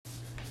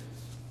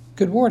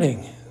Good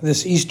morning,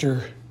 this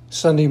Easter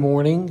Sunday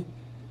morning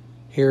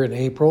here in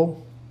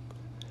April.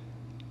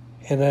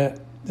 And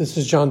this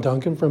is John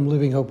Duncan from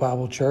Living Hope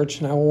Bible Church,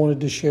 and I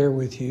wanted to share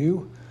with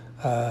you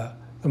the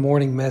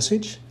morning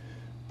message.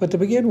 But to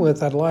begin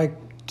with, I'd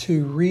like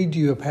to read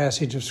you a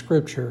passage of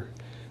Scripture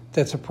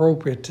that's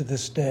appropriate to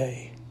this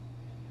day.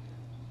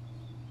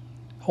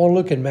 I want to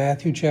look in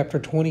Matthew chapter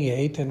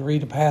 28 and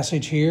read a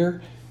passage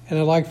here, and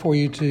I'd like for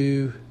you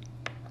to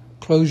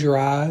close your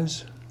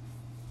eyes,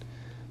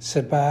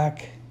 sit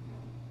back,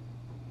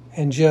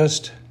 and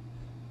just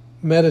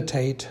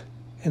meditate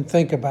and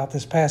think about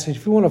this passage.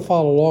 If you want to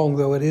follow along,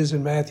 though, it is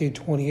in Matthew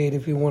 28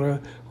 if you want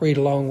to read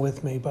along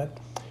with me. But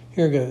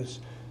here goes.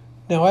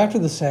 Now after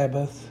the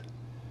Sabbath,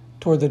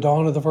 toward the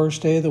dawn of the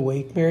first day of the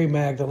week, Mary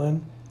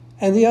Magdalene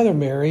and the other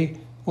Mary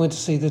went to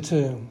see the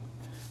tomb.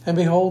 And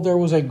behold, there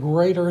was a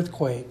great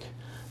earthquake,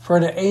 for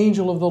an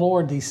angel of the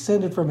Lord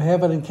descended from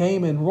heaven and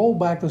came and rolled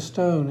back the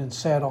stone and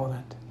sat on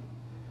it.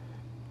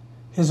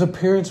 His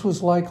appearance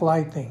was like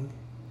lightning,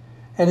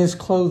 and his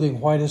clothing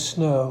white as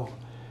snow.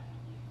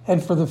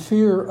 And for the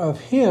fear of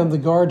him, the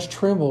guards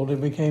trembled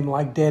and became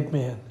like dead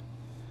men.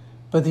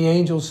 But the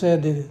angel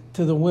said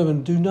to the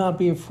women, "Do not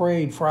be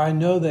afraid, for I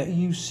know that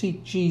you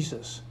seek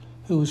Jesus,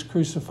 who was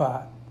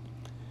crucified.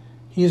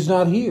 He is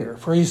not here,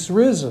 for he is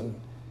risen,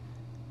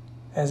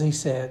 as he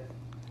said.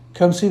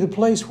 Come see the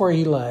place where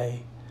he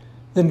lay.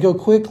 Then go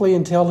quickly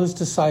and tell his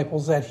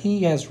disciples that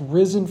he has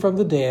risen from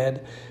the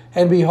dead,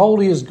 and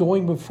behold, he is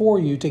going before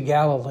you to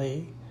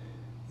Galilee.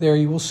 There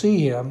you will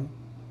see him.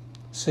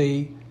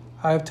 See,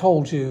 I have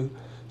told you."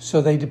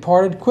 So they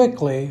departed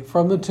quickly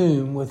from the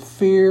tomb with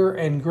fear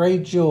and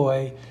great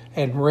joy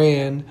and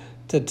ran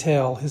to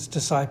tell his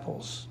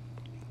disciples.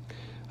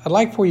 I'd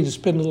like for you to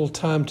spend a little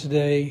time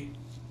today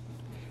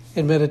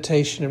in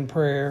meditation and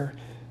prayer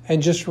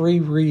and just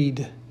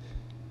reread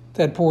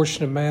that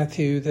portion of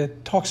Matthew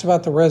that talks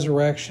about the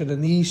resurrection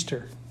and the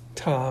Easter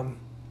time.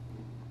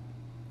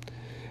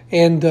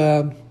 And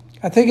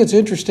I think it's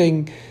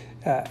interesting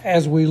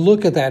as we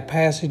look at that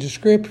passage of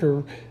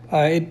Scripture,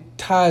 it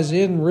ties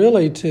in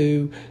really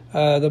to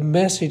the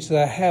message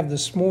that I have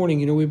this morning.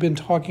 You know, we've been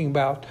talking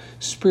about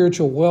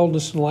spiritual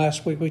wellness, and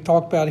last week we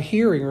talked about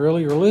hearing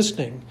earlier,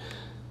 listening.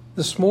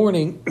 This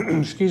morning,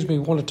 we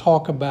want to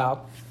talk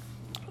about,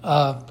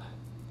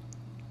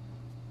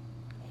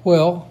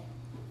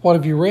 what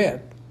have you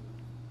read?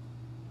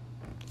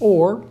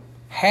 Or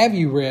have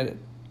you read it?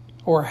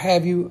 Or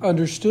have you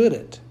understood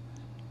it?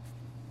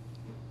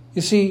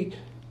 You see,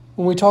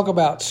 when we talk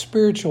about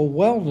spiritual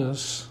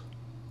wellness,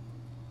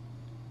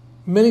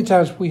 many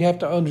times we have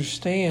to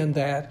understand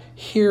that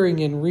hearing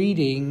and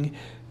reading,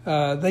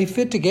 they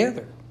fit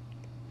together.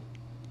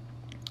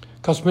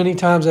 Because many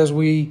times as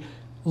we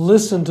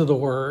listen to the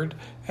Word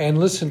and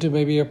listen to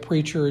maybe a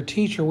preacher or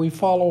teacher, we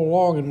follow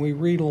along and we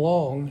read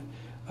along,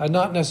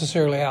 not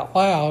necessarily out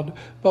loud,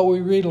 but we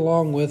read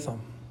along with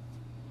them.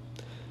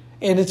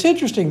 And it's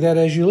interesting that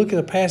as you look at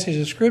a passage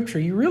of Scripture,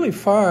 you really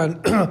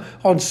find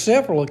on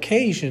several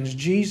occasions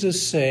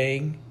Jesus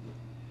saying,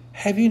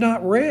 "Have you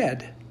not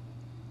read?"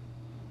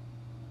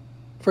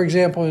 For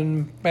example,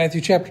 in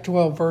Matthew chapter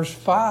 12, verse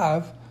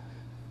 5,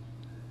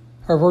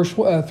 or verse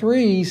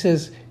 3, he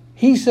says,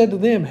 "He said to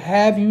them,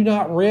 'Have you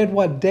not read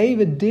what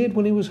David did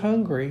when he was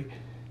hungry,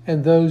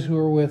 and those who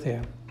were with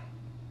him?'"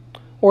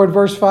 Or in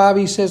verse 5,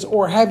 he says,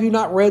 "Or have you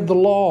not read the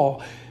law,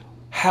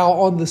 how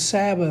on the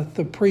Sabbath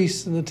the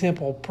priests in the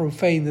temple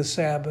profane the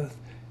Sabbath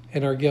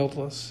and are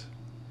guiltless?"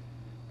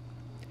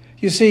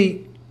 You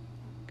see,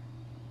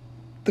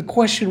 the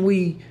question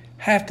we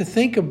have to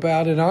think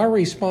about in our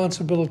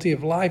responsibility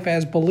of life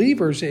as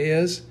believers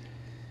is,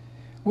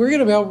 we're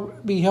going to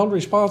be held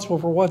responsible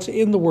for what's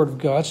in the Word of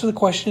God. So the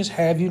question is,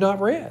 have you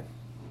not read?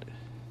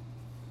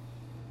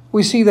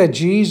 We see that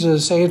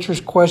Jesus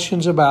answers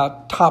questions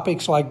about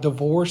topics like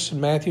divorce in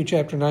Matthew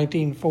chapter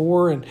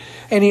 19:4,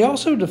 and he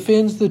also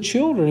defends the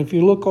children. If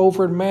you look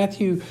over in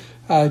Matthew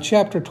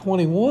chapter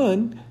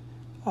 21,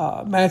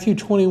 Matthew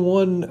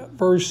 21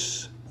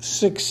 verse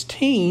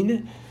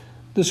 16,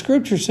 the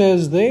Scripture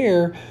says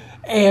there,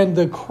 "And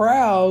the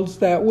crowds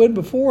that went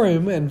before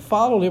him and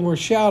followed him were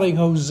shouting,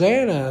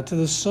 'Hosanna to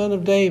the Son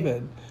of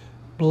David.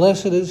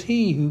 Blessed is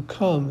he who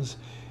comes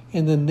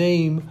in the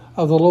name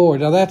of the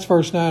Lord.'" Now that's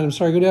verse 9.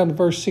 Go down to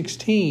verse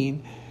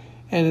 16.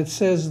 And it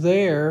says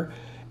there,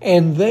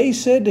 "And they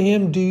said to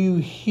him, 'Do you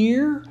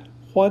hear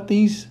what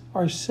these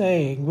are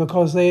saying?'"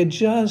 Because they had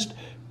just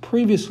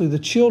previously, the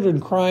children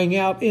crying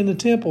out in the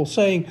temple,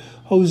 saying,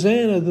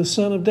 "Hosanna, the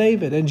Son of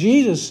David." And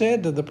Jesus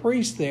said to the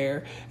priest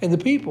there and the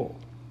people,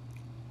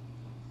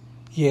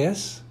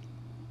 "Yes,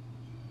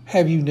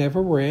 have you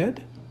never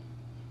read?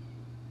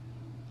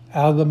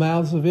 Out of the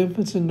mouths of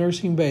infants and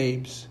nursing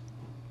babes,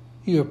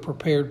 you have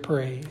prepared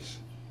praise."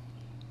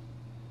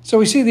 So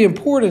we see the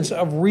importance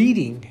of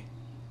reading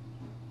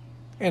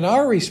and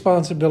our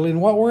responsibility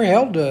and what we're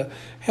held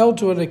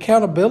to an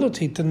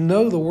accountability to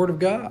know the Word of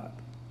God.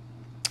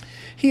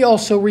 He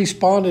also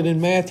responded in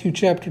Matthew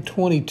chapter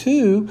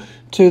 22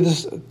 to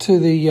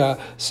the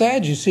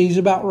Sadducees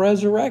about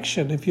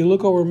resurrection. If you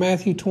look over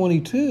Matthew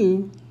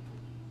 22,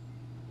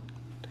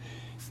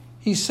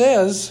 he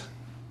says,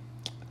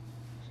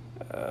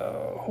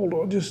 hold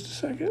on just a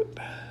second.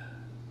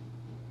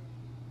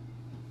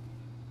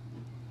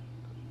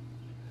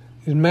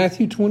 In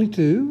Matthew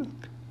 22,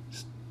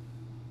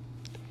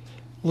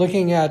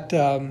 looking at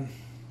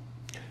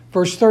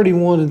verse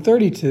 31 and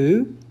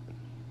 32,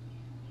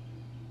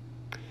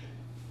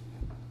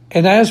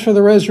 and as for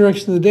the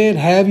resurrection of the dead,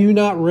 have you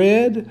not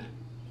read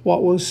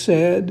what was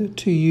said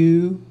to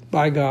you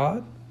by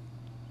God?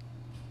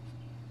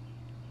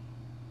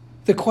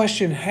 The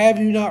question, have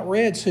you not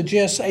read,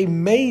 suggests a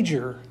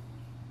major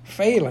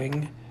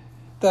failing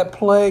that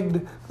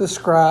plagued the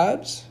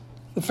scribes,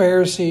 the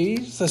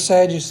Pharisees, the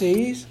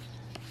Sadducees,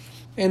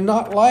 and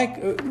not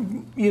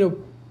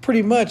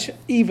pretty much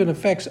even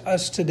affects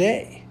us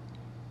today,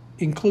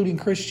 including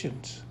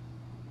Christians.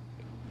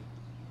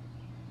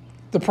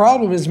 The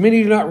problem is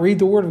many do not read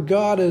the Word of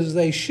God as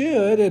they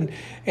should,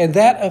 and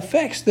that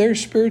affects their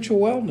spiritual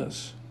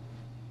wellness.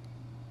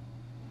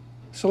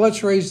 So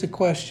let's raise the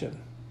question.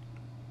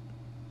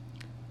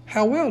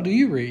 How well do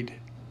you read?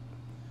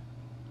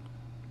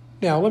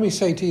 Now, let me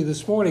say to you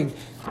this morning,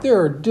 there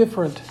are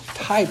different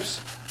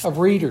types of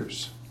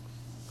readers.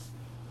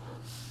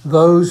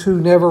 Those who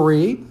never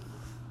read,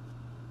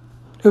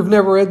 who've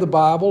never read the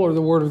Bible or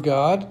the Word of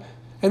God,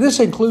 and this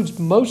includes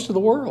most of the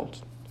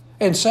world.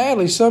 And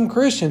sadly, some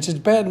Christians, it's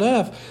bad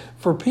enough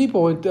for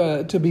people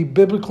to be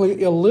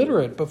biblically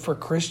illiterate, but for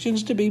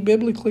Christians to be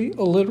biblically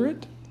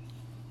illiterate?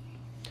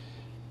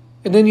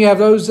 And then you have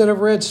those that have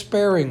read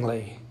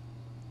sparingly,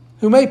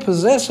 who may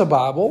possess a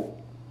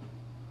Bible,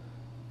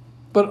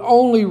 but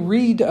only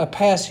read a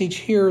passage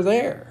here or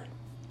there.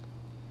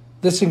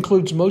 This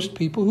includes most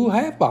people who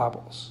have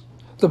Bibles.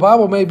 The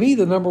Bible may be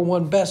the number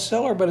one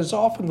bestseller, but it's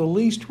often the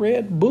least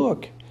read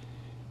book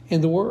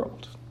in the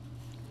world.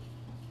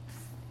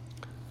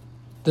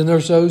 Then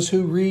there's those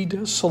who read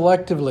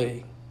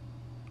selectively.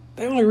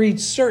 They only read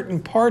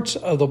certain parts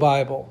of the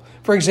Bible.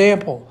 For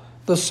example,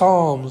 the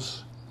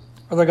Psalms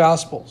or the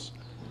Gospels.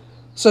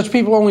 Such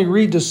people only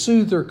read to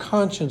soothe their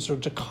conscience or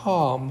to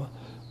calm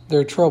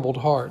their troubled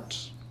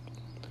hearts.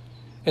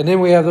 And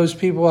then we have those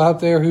people out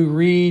there who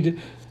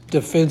read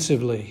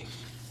defensively,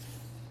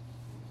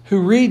 who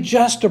read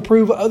just to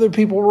prove other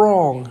people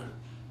wrong,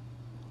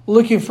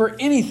 looking for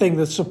anything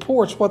that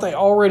supports what they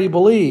already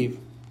believe.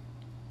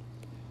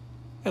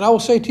 And I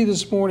will say to you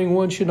this morning,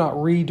 one should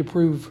not read to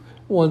prove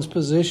one's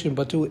position,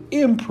 but to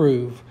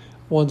improve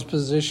one's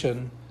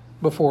position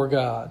before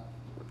God.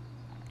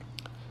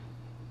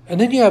 And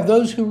then you have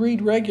those who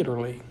read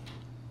regularly,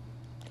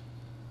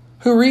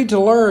 who read to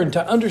learn,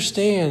 to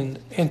understand,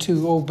 and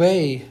to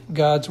obey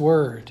God's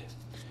Word.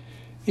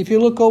 If you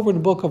look over in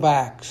the book of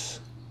Acts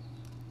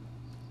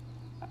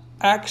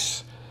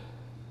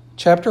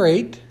chapter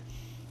 8,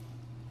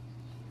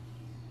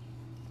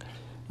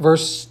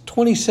 verse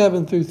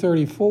 27 through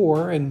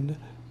 34, and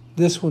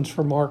this one's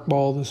for Mark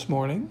Ball this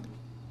morning.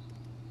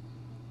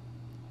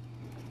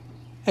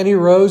 And he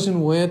rose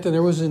and went, and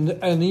there was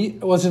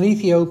an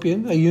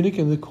Ethiopian, a eunuch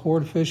in the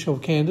court official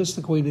of Candace,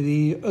 the queen of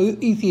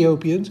the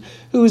Ethiopians,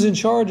 who was in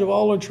charge of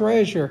all her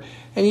treasure.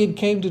 And he had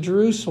come to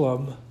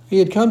Jerusalem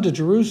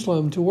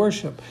to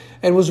worship,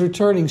 and was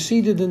returning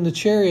seated in the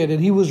chariot,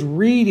 and he was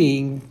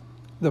reading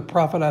the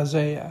prophet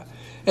Isaiah.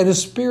 And the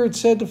Spirit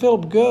said to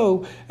Philip,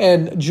 go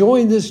and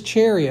join this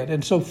chariot.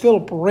 And so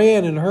Philip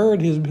ran and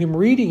heard him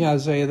reading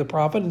Isaiah the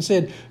prophet and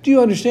said, do you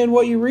understand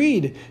what you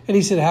read? And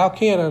he said, how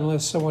can I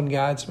unless someone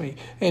guides me?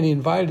 And he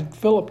invited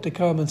Philip to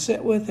come and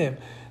sit with him.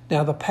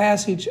 Now the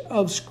passage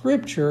of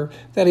Scripture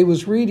that he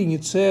was reading,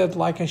 it said,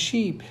 like a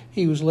sheep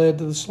he was led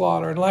to the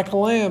slaughter, and like a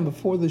lamb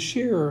before the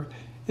shearer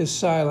is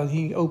silent,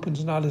 he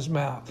opens not his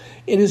mouth.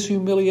 In his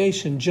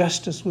humiliation,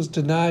 justice was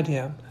denied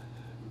him.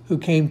 Who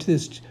can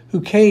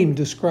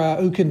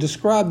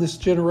describe this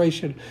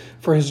generation,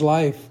 for his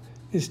life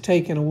is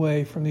taken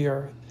away from the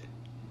earth.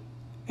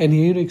 And the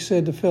eunuch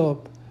said to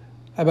Philip,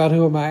 about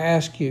whom I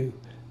ask you,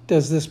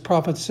 does this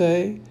prophet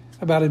say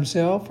about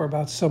himself or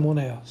about someone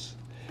else?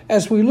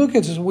 As we look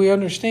at this, we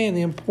understand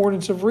the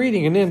importance of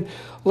reading. And then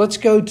let's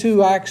go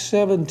to Acts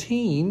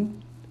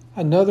 17,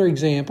 another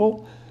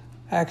example.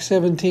 Acts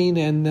 17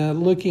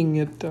 and looking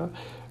at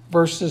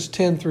verses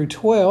 10 through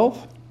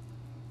 12.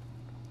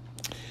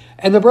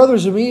 And the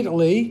brothers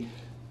immediately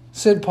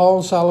sent Paul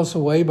and Silas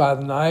away by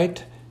the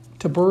night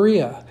to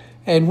Berea.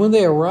 And when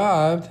they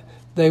arrived,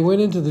 they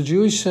went into the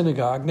Jewish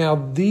synagogue. Now,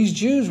 these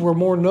Jews were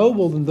more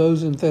noble than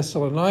those in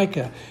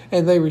Thessalonica,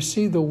 and they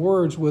received the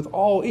words with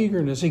all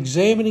eagerness,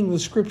 examining the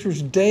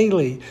Scriptures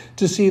daily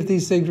to see if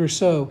these things were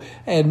so.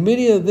 And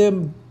many of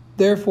them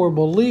therefore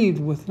believed,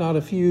 with not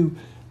a few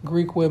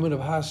Greek women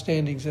of high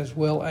standings as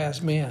well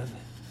as men.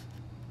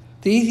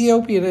 The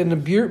Ethiopian and the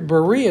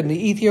Berean,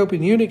 the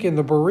Ethiopian eunuch and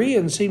the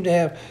Berean seem to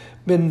have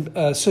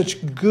been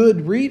such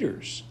good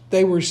readers.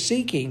 They were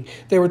seeking.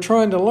 They were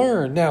trying to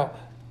learn. Now,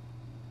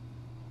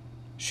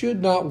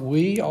 should not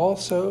we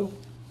also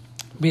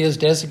be as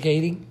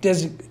dedicated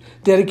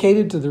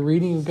to the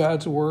reading of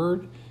God's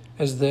Word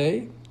as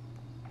they?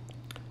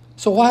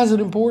 So why is it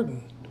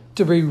important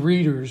to be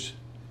readers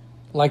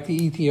like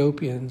the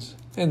Ethiopians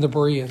and the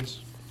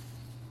Bereans?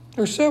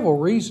 There are several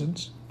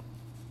reasons.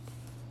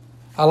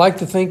 I like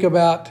to think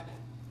about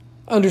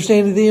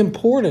understanding the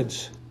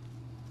importance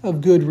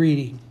of good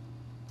reading.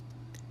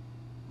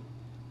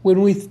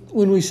 When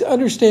we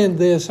understand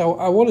this, I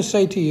want to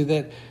say to you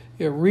that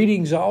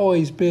reading's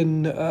always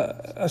been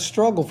a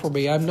struggle for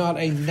me. I'm not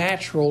a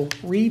natural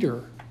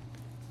reader,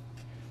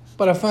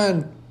 but I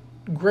find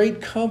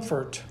great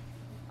comfort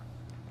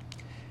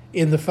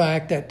in the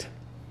fact that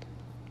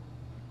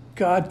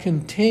God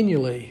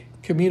continually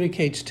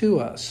communicates to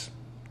us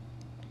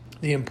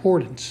the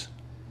importance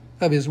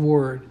of His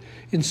Word.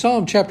 In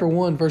Psalm chapter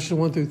 1, verses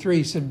 1 through 3,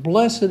 he said,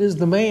 "Blessed is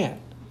the man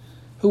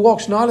who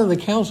walks not in the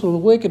counsel of the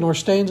wicked, nor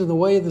stands in the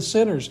way of the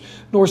sinners,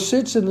 nor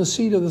sits in the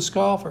seat of the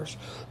scoffers."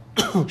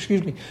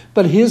 Excuse me.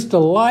 "But his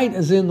delight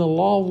is in the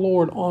law of the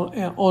Lord.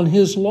 On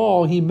His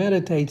law he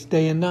meditates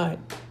day and night."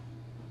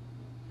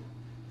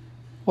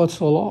 What's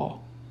the law?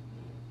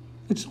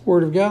 It's the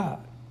Word of God.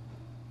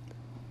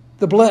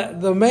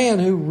 The man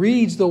who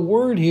reads the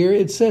Word here,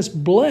 it says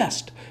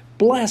blessed.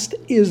 Blessed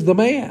is the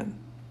man.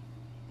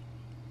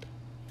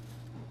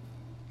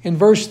 In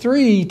verse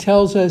 3, he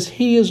tells us,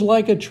 "He is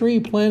like a tree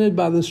planted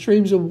by the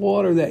streams of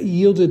water that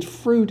yielded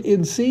fruit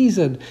in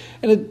season,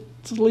 and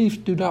its leaves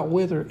do not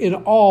wither. In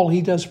all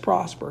he does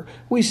prosper."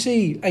 We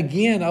see,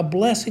 again, a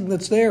blessing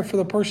that's there for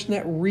the person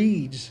that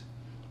reads.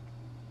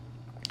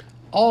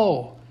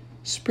 All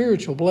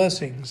spiritual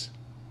blessings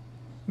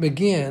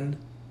begin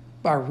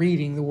by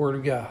reading the Word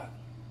of God.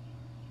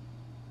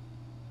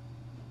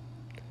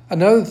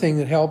 Another thing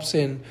that helps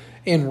in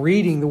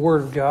reading the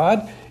Word of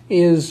God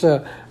is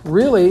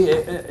really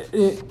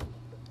it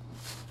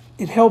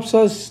helps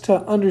us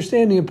to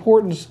understand the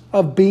importance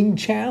of being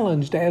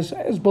challenged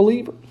as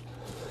believers.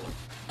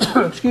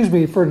 Excuse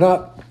me,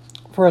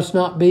 for us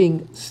not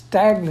being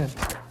stagnant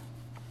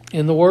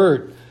in the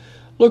Word.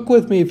 Look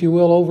with me, if you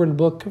will, over in the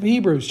book of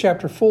Hebrews,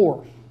 chapter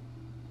 4,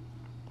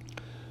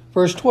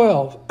 verse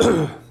 12.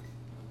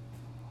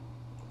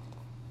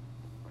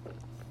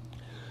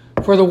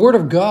 "For the Word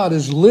of God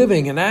is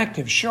living and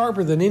active,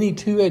 sharper than any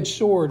two-edged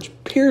sword,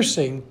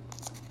 piercing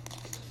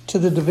to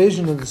the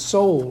division of the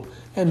soul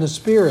and the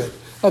spirit,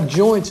 of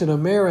joints and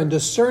of marrow, and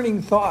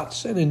discerning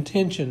thoughts and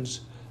intentions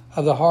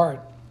of the heart."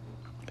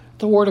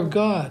 The Word of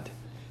God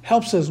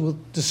helps us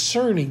with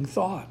discerning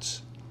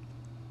thoughts.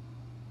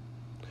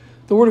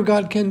 The Word of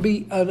God can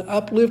be an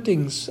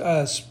uplifting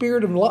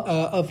spirit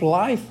of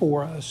life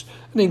for us,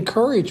 an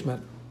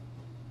encouragement.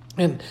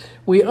 And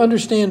we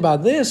understand by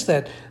this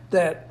that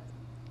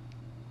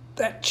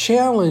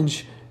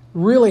challenge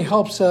really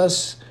helps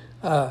us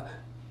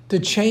to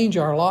change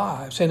our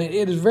lives. And it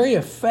is very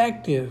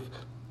effective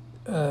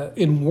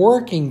in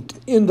working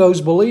in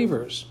those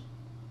believers.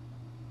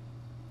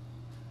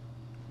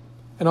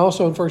 And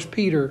also in 1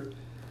 Peter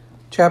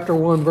chapter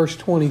 1, verse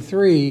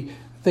 23,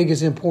 I think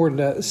it's important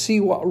to see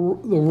what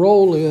the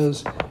role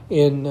is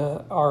in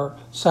our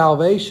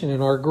salvation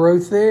and our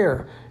growth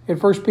there. In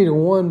 1 Peter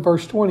 1,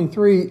 verse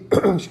 23,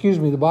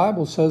 the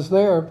Bible says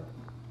there,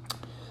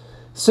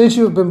 "Since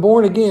you have been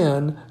born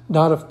again,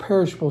 not of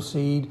perishable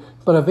seed,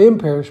 but of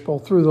imperishable,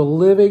 through the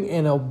living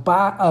and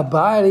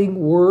abiding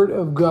Word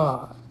of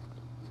God."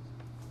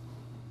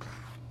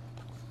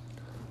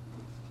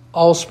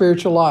 All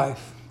spiritual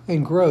life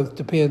and growth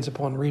depends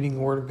upon reading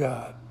the Word of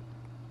God.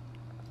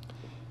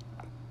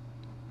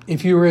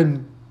 If you were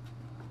in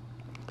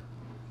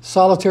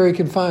solitary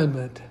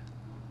confinement,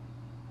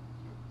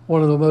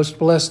 one of the most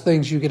blessed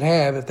things you could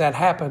have, if that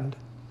happened,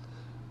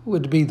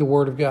 would be the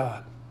Word of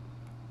God.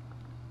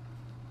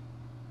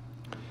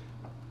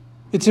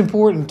 It's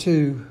important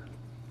to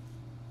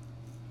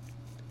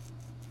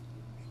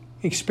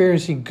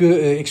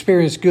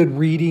experience good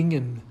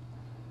reading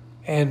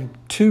and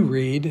to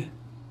read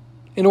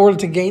in order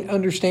to gain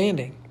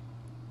understanding.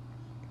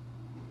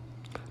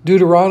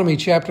 Deuteronomy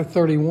chapter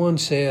 31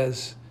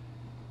 says,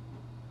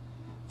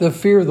 "The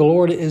fear of the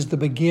Lord is the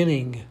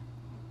beginning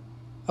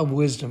of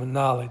wisdom and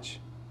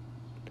knowledge."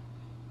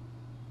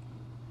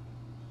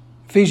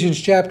 Ephesians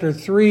chapter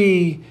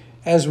 3,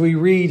 as we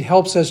read,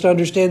 helps us to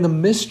understand the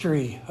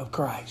mystery of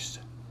Christ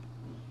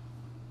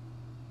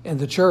and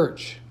the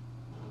church.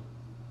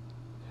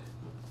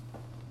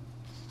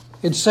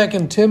 In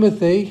 2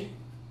 Timothy,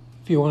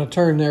 if you want to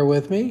turn there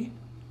with me,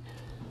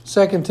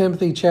 2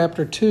 Timothy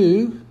chapter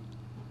 2,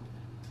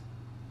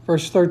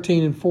 verse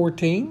 13 and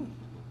 14.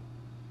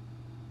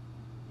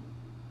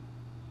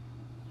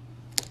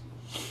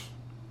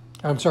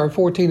 I'm sorry,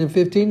 14 and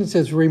 15, it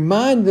says,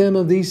 "Remind them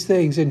of these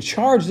things and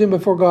charge them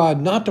before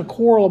God not to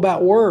quarrel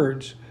about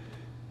words,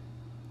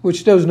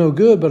 which does no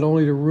good, but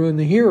only to ruin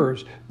the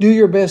hearers. Do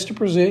your best to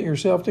present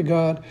yourself to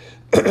God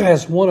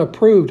as one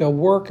approved, a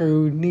worker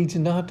who needs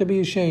not to be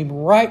ashamed,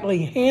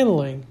 rightly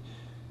handling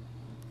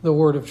the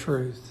word of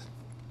truth."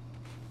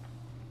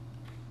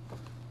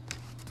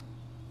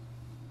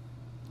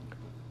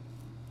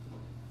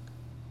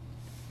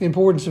 The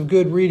importance of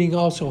good reading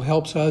also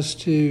helps us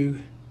to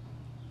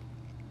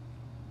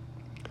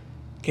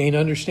gain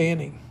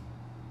understanding,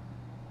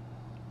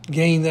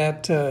 gain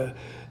that,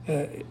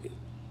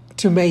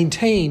 to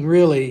maintain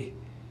really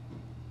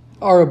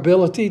our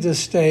ability to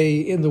stay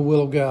in the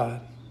will of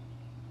God.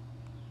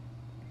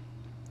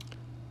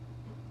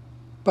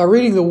 By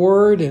reading the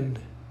Word and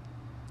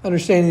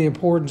understanding the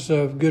importance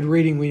of good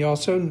reading, we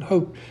also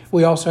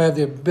have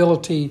the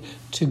ability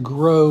to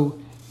grow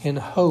in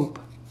hope.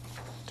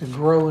 To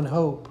grow in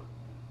hope.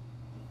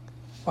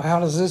 Well, how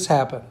does this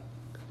happen?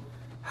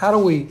 How do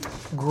we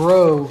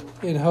grow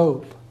in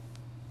hope?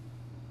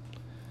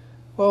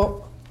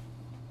 Well,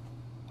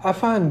 I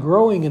find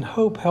growing in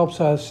hope helps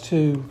us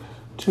to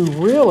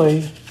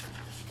really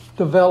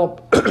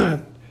develop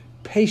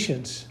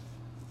patience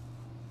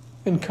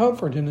and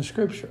comfort in the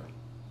Scripture.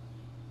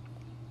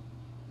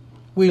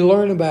 We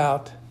learn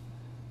about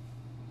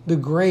the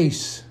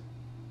grace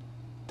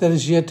that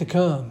is yet to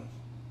come.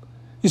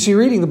 You see,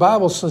 reading the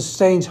Bible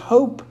sustains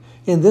hope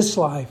in this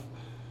life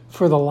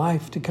for the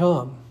life to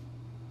come.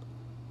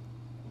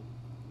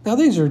 Now,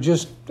 these are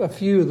just a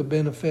few of the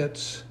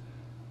benefits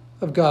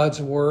of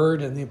God's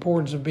Word and the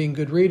importance of being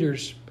good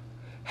readers.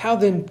 How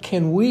then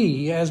can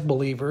we, as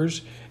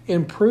believers,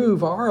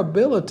 improve our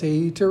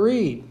ability to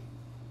read?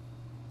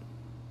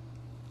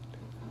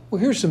 Well,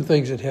 here's some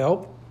things that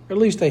help. Or at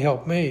least they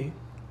help me.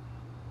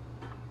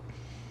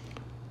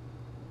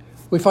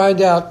 We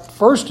find out,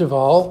 first of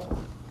all,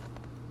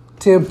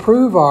 to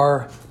improve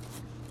our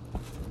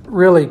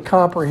really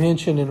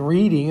comprehension and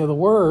reading of the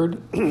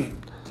Word,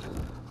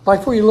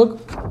 like for you look,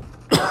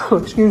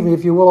 excuse me,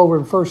 if you will, over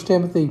in 1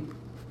 Timothy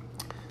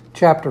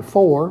chapter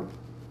 4,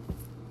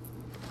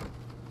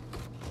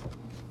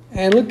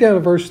 and look down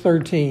at verse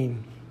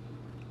 13.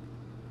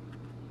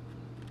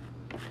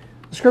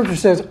 The Scripture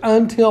says,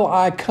 "Until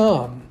I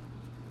come,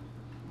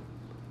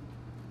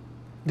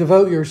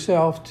 devote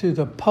yourself to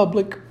the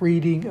public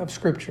reading of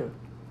Scripture,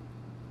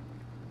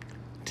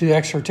 to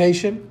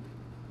exhortation,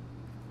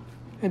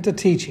 and to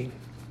teaching."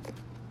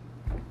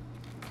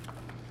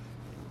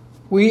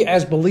 We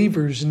as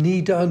believers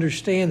need to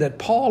understand that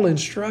Paul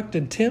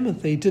instructed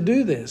Timothy to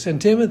do this,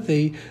 and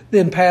Timothy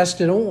then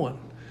passed it on.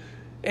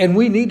 And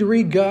we need to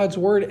read God's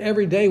Word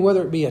every day,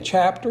 whether it be a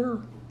chapter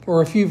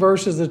or a few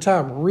verses at a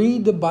time.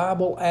 Read the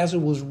Bible as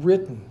it was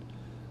written,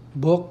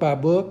 book by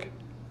book,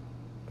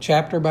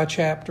 chapter by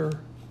chapter,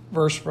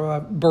 verse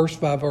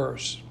by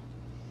verse.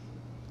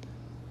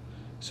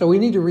 So we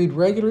need to read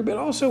regularly, but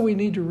also we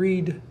need to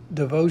read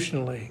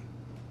devotionally.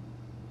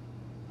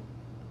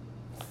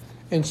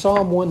 In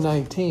Psalm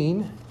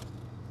 119,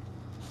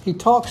 he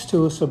talks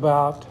to us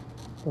about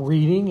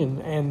reading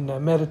and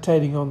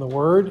meditating on the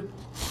Word.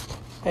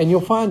 And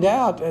you'll find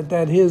out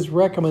that his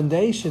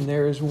recommendation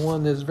there is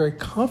one that is very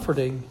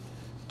comforting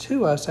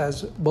to us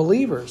as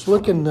believers.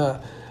 Look in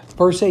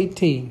verse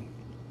 18.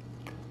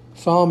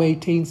 Psalm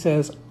 18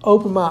 says,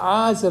 "Open my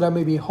eyes that I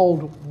may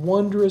behold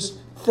wondrous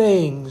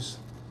things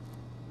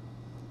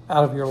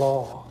out of your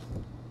law."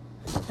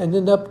 And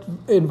then up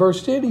in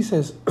verse 10 he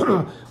says,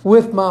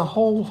 "With my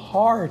whole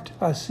heart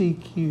I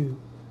seek you.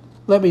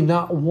 Let me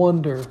not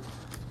wander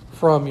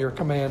from your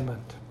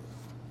commandment."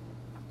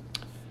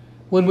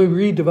 When we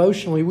read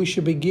devotionally, we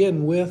should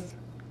begin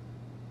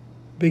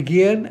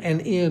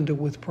and end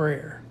with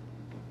prayer.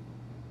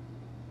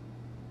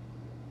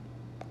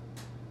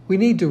 We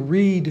need to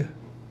read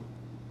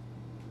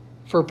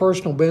for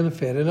personal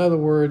benefit. In other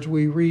words,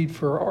 we read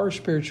for our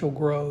spiritual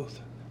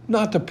growth,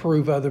 not to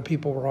prove other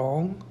people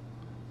wrong.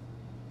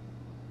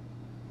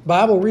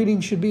 Bible reading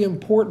should be an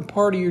important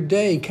part of your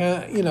day,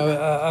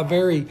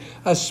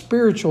 a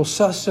spiritual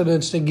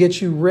sustenance to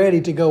get you ready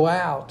to go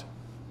out,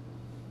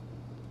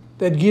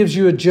 that gives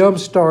you a jump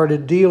start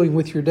at dealing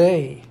with your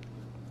day.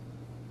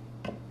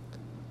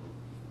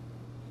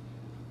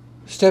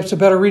 Steps to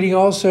better reading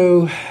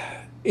also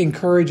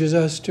encourages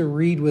us to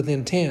read with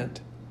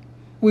intent.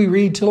 We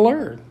read to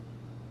learn.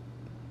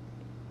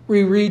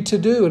 We read to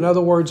do. In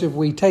other words, if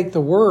we take the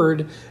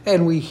Word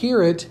and we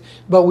hear it,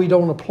 but we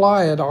don't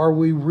apply it, are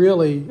we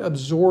really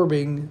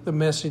absorbing the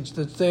message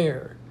that's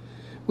there?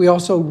 We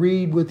also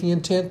read with the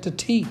intent to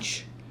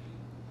teach.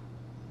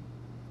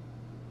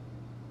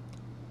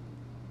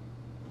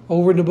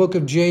 Over in the book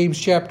of James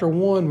chapter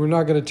 1, we're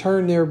not going to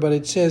turn there, but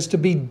it says to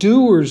be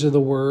doers of the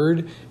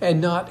Word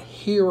and not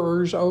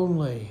hearers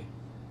only.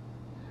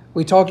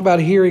 We talked about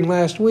hearing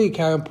last week,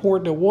 how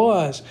important it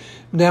was.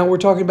 Now we're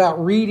talking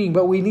about reading,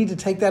 but we need to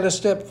take that a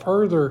step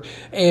further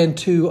and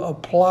to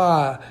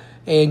apply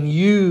and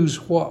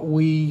use what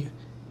we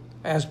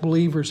as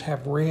believers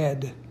have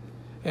read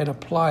and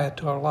apply it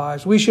to our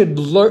lives. We should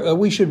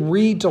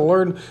read to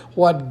learn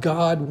what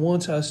God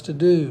wants us to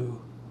do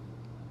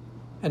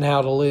and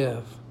how to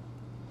live.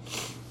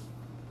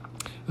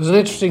 It was an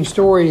interesting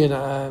story in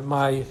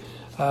my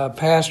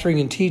pastoring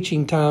and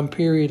teaching time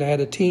period. I had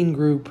a teen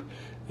group.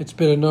 It's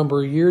been a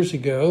number of years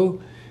ago,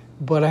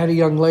 but I had a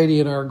young lady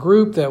in our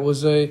group that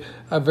was a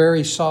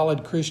very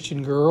solid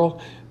Christian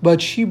girl,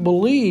 but she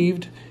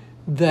believed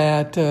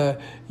that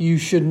you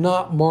should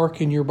not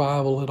mark in your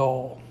Bible at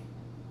all.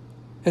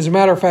 As a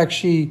matter of fact,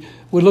 she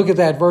would look at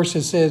that verse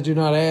that says, "Do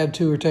not add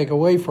to or take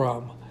away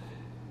from,"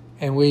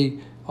 and we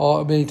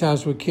many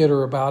times would kid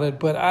her about it.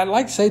 But I'd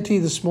like to say to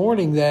you this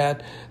morning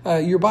that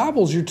your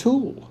Bible's your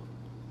tool.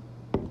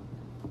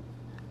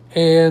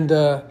 And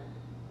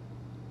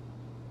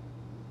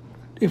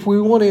if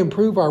we want to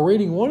improve our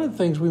reading, one of the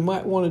things we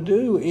might want to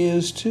do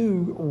is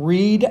to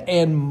read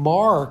and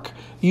mark.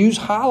 Use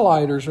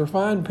highlighters or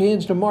fine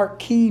pens to mark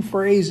key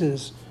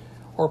phrases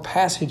or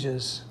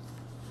passages.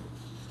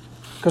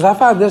 Because I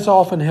find this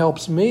often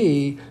helps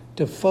me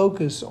to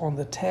focus on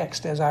the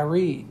text as I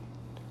read.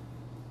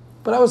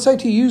 But I would say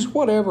to use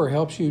whatever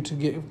helps you to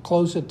give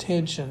close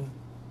attention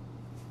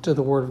to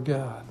the Word of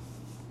God.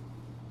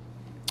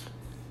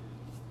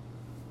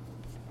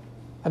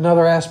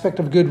 Another aspect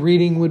of good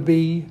reading would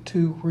be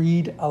to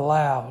read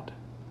aloud.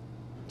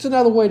 It's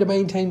another way to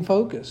maintain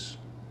focus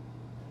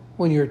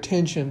when your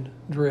attention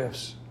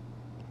drifts.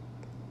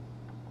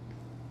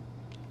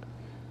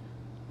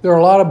 There are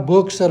a lot of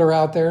books that are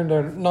out there, and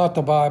they're not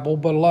the Bible,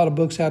 but a lot of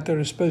books out there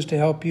that are supposed to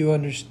help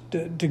you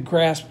to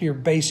grasp your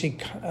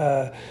basic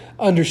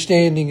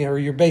understanding or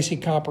your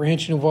basic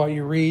comprehension of what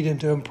you read and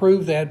to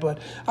improve that. But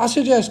I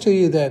suggest to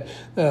you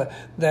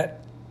that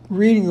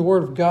reading the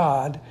Word of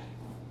God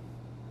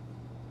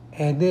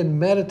and then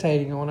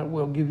meditating on it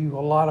will give you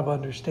a lot of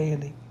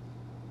understanding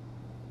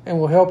and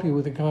will help you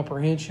with the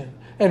comprehension.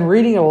 And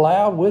reading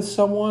aloud with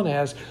someone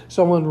as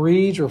someone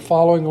reads or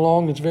following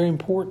along is very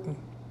important.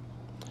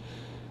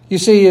 You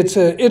see, it's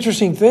an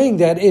interesting thing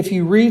that if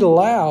you read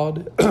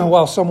aloud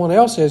while someone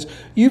else is,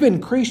 you've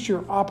increased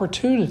your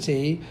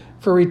opportunity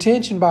for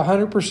retention by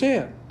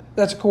 100%.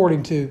 That's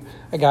according to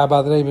a guy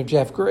by the name of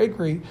Jeff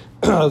Gregory,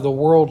 the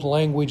World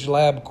Language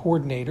Lab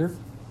coordinator.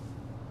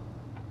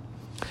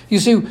 You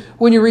see,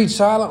 when you read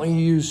silently,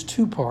 you use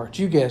 2 parts.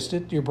 You guessed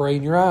it, your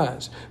brain, your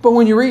eyes. But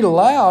when you read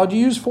aloud, you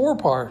use 4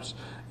 parts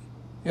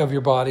of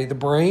your body: the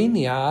brain,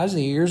 the eyes,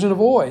 the ears, and the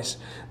voice.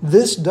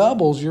 This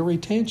doubles your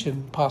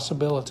retention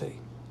possibility.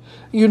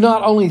 You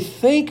not only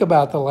think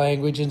about the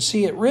language and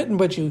see it written,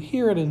 but you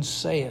hear it and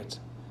say it.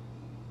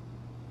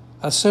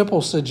 A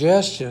simple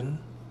suggestion,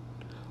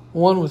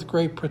 one with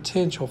great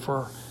potential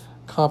for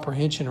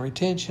comprehension and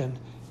retention,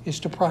 is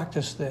to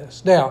practice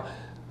this. Now,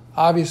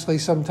 obviously,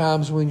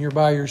 sometimes when you're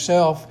by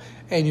yourself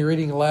and you're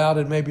reading aloud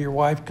and maybe your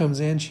wife comes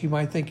in, she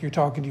might think you're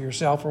talking to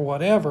yourself or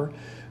whatever,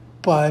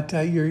 but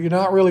you're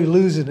not really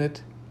losing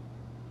it.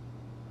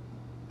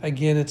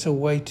 Again, it's a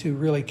way to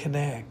really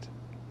connect.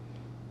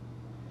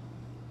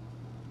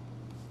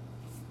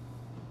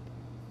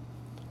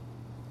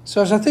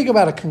 So as I think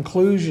about a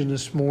conclusion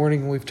this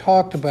morning, we've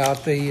talked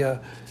about the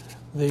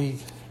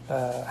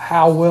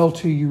how well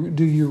do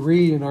you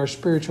read in our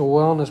spiritual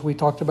wellness. We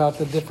talked about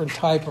the different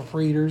type of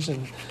readers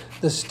and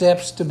the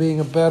steps to being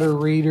a better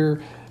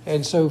reader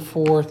and so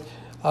forth.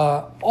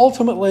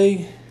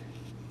 Ultimately,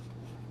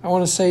 I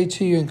want to say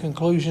to you in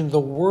conclusion, the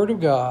Word of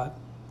God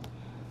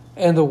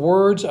and the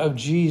words of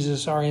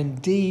Jesus are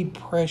indeed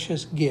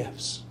precious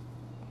gifts.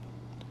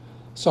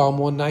 Psalm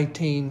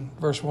 119,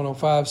 verse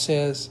 105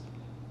 says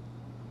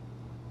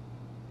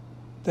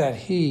that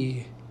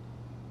He,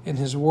 in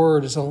His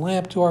Word, is a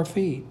lamp to our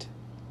feet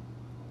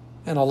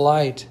and a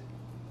light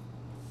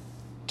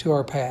to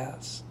our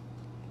paths.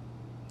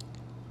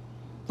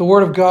 The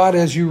Word of God,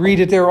 as you read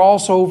it there,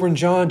 also over in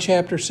John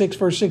chapter 6,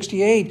 verse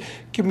 68,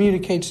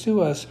 communicates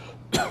to us,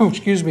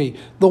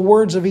 the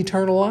words of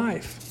eternal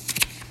life.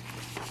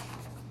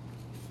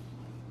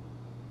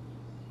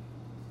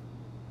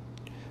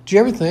 Do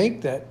you ever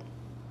think that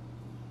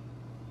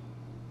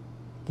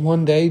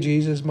one day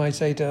Jesus might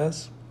say to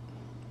us,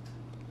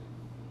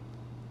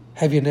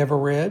 "Have you never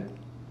read?"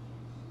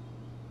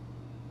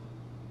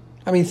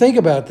 I mean, think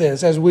about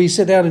this. As we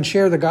sit down and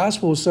share the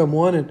gospel with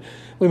someone, and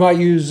we might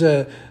use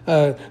the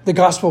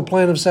gospel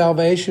plan of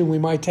salvation. We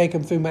might take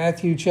them through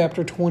Matthew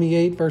chapter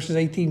 28, verses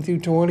 18 through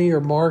 20,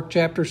 or Mark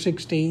chapter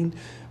 16,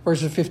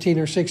 verses 15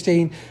 or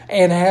 16,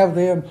 and have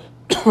them,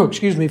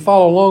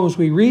 follow along as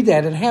we read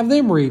that and have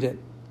them read it.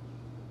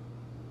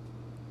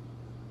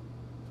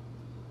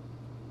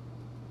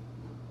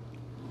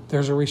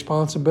 There's a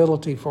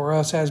responsibility for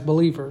us as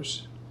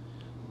believers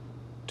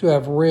to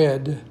have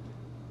read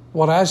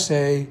what I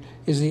say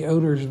is the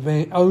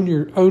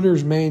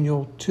owner's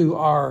manual to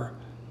our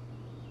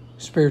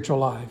spiritual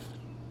life,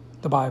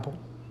 the Bible.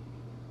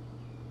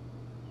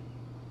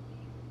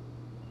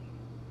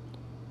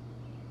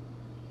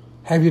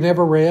 Have you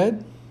never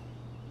read?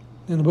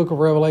 In the book of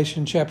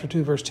Revelation, chapter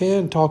 2, verse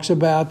 10, talks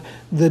about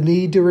the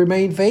need to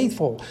remain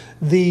faithful,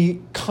 the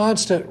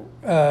constant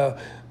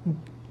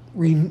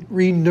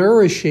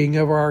renourishing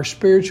of our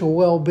spiritual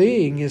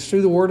well-being is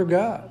through the Word of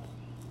God,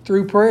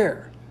 through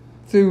prayer,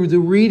 through the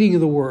reading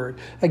of the Word.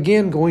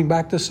 Again, going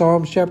back to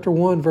Psalms chapter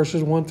 1,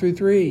 verses 1 through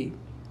 3.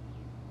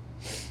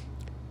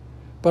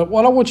 But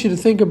what I want you to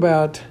think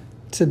about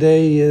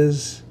today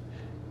is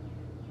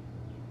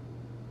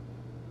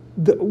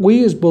that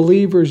we as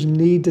believers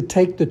need to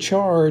take the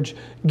charge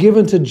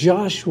given to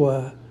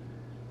Joshua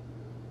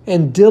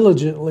and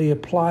diligently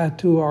apply it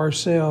to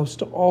ourselves,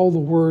 to all the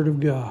Word of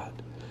God.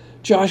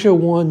 Joshua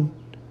 1,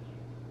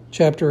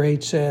 chapter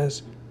 8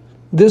 says,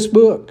 "This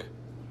book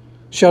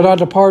shall not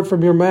depart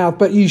from your mouth,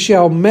 but ye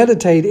shall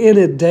meditate in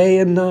it day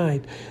and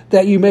night,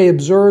 that you may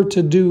observe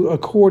to do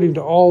according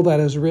to all that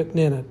is written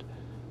in it.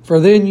 For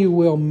then you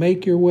will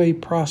make your way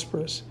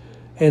prosperous,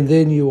 and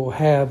then you will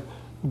have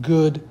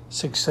good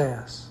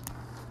success.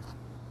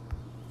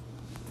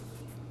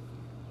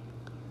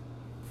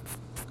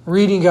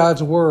 Reading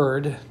God's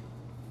Word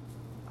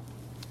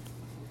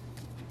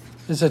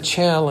is a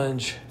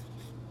challenge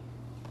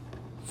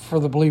for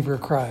the believer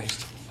of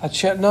Christ.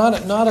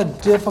 Not a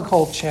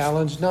difficult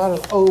challenge,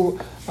 not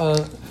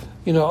an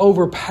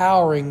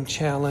overpowering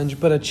challenge,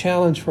 but a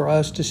challenge for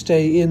us to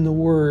stay in the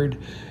Word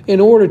in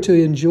order to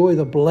enjoy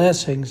the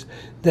blessings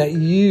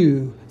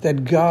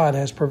that God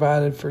has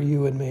provided for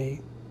you and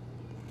me.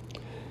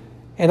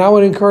 And I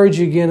would encourage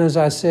you again, as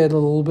I said a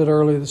little bit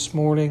earlier this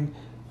morning,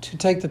 to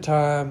take the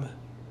time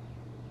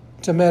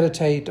to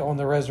meditate on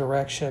the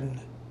resurrection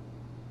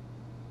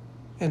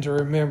and to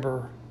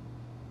remember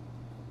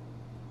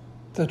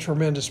the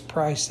tremendous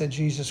price that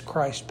Jesus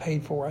Christ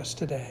paid for us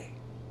today.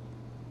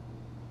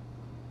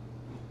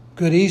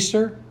 Good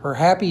Easter, or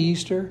happy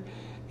Easter,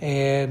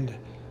 and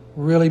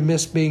really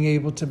miss being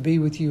able to be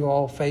with you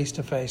all face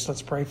to face.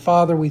 Let's pray.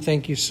 Father, we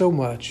thank you so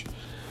much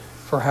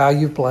for how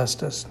you've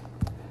blessed us.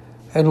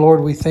 And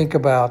Lord, we think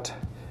about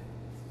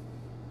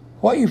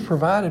what you've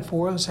provided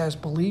for us as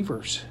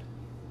believers.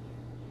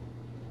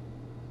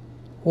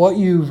 What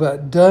you've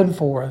done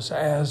for us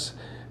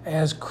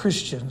as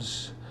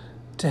Christians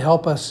to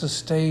help us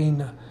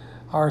sustain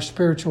our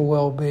spiritual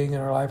well-being in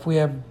our life. We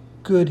have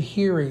good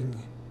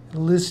hearing,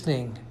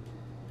 listening.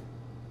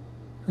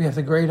 We have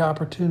the great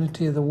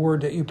opportunity of the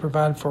Word that you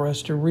provide for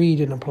us to read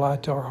and apply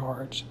to our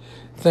hearts.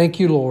 Thank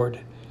you,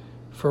 Lord,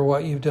 for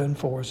what you've done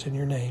for us in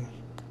your name.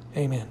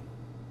 Amen.